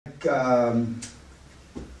make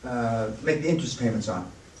the interest payments on.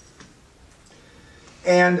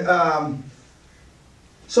 And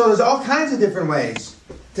so there's all kinds of different ways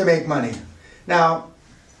to make money. Now,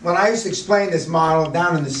 when I used to explain this model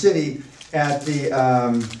down in the city at the,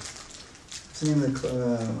 what's the name of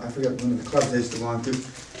the I forget one of the clubs I used to belong to,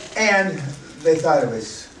 and they thought it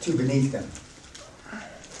was too beneath them.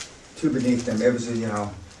 Too beneath them. It was,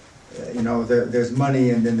 there's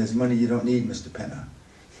money, and then there's money you don't need, Mr. Penna.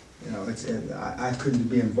 I couldn't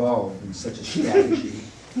be involved in such a strategy.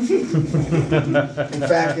 in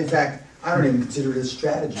fact, I don't even consider it a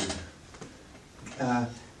strategy.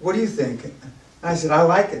 What do you think? I said, I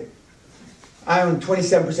like it. I own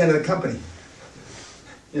 27% of the company.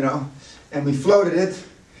 And we floated it,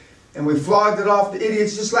 and we flogged it off to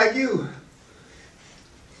idiots just like you.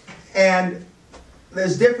 And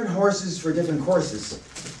there's different horses for different courses.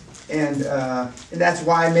 And that's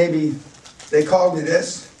why maybe they called me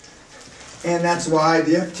this. And that's why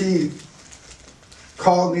the FT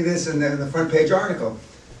called me this in the front page article.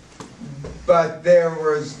 But there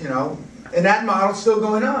was, and that model's still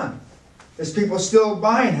going on. There's people still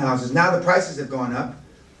buying houses. Now the prices have gone up.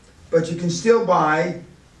 But you can still buy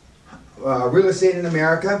real estate in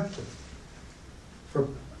America for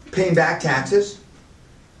paying back taxes.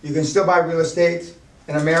 You can still buy real estate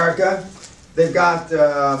in America. They've got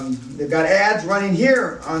ads running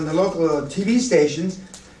here on the local TV stations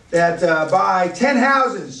that buy 10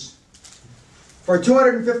 houses for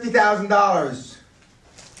 $250,000.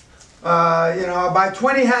 Buy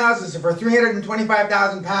 20 houses for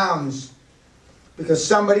 325,000 pounds because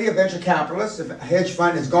somebody, a venture capitalist, a hedge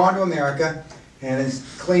fund, has gone to America and has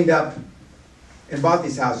cleaned up and bought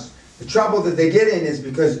these houses. The trouble that they get in is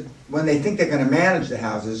because when they think they're going to manage the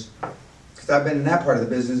houses, because I've been in that part of the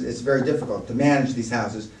business, it's very difficult to manage these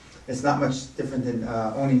houses. It's not much different than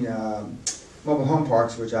owning mobile home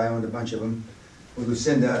parks, which I owned a bunch of them with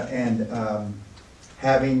Lucinda, and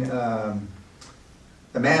having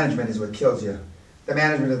the management is what kills you. The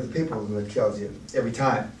management of the people is what kills you every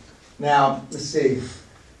time. Now, let's see.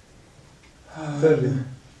 30.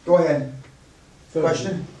 Go ahead. 30.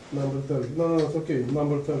 Question? Number 30. No, it's okay.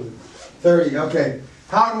 Number 30. 30, okay.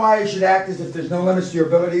 How and why you should act as if there's no limits to your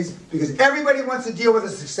abilities? Because everybody wants to deal with a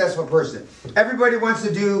successful person. Everybody wants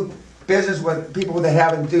to do business with people that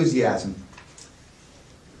have enthusiasm.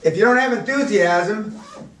 If you don't have enthusiasm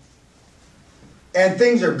and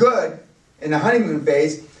things are good in the honeymoon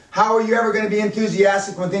phase, how are you ever going to be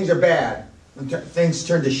enthusiastic when things are bad? When things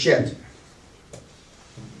turn to shit?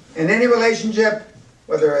 In any relationship,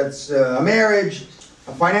 whether it's a marriage,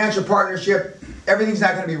 a financial partnership, everything's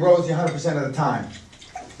not going to be rosy 100% of the time.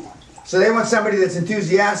 So they want somebody that's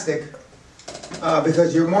enthusiastic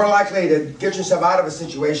because you're more likely to get yourself out of a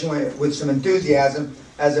situation with some enthusiasm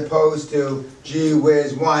as opposed to, gee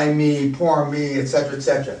whiz, why me, poor me, etc.,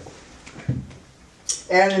 etc.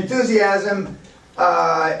 And enthusiasm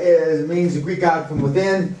means the Greek God from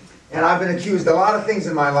within. And I've been accused of a lot of things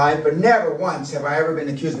in my life, but never once have I ever been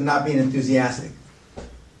accused of not being enthusiastic.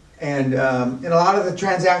 And in a lot of the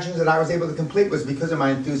transactions that I was able to complete was because of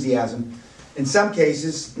my enthusiasm. In some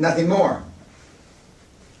cases, nothing more.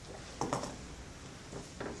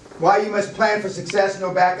 Why you must plan for success,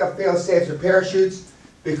 no backup, fail-safes, or parachutes.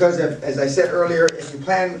 Because, as I said earlier, if you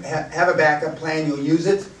have a backup plan, you'll use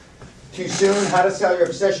it. Too soon, how to sell your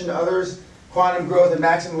obsession to others, quantum growth and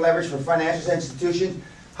maximum leverage for financial institutions.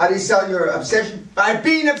 How do you sell your obsession? By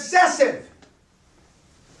being obsessive.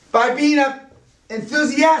 By being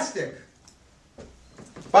enthusiastic.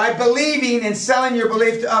 By believing and selling your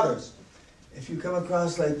belief to others. If you come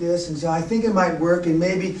across like this and say, I think it might work, and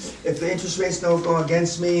maybe if the interest rates don't go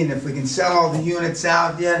against me, and if we can sell all the units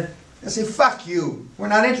out, yeah, I say, fuck you. We're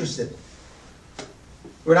not interested.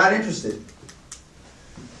 We're not interested.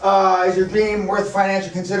 Is your dream worth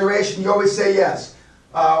financial consideration? You always say yes.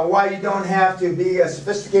 Why you don't have to be a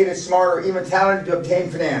sophisticated, smart, or even talented to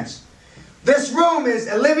obtain finance. This room is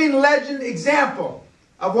a living legend example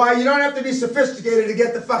of why you don't have to be sophisticated to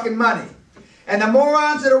get the fucking money. And the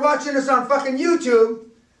morons that are watching us on fucking YouTube,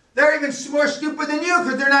 they're even more stupid than you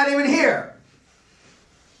because they're not even here.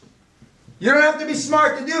 You don't have to be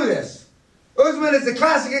smart to do this. Usman is a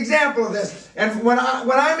classic example of this. And when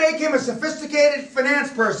I make him a sophisticated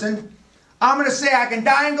finance person, I'm going to say I can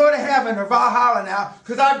die and go to heaven or Valhalla now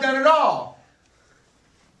because I've done it all.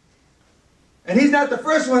 And he's not the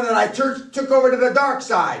first one that I took over to the dark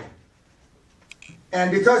side.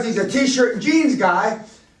 And because he's a t-shirt and jeans guy,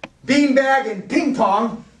 beanbag and ping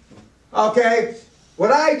pong, okay,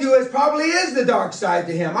 what I do probably is the dark side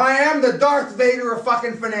to him. I am the Darth Vader of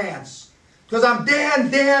fucking finance. Because I'm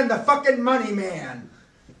Dan, the fucking money man.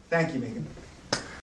 Thank you, Megan.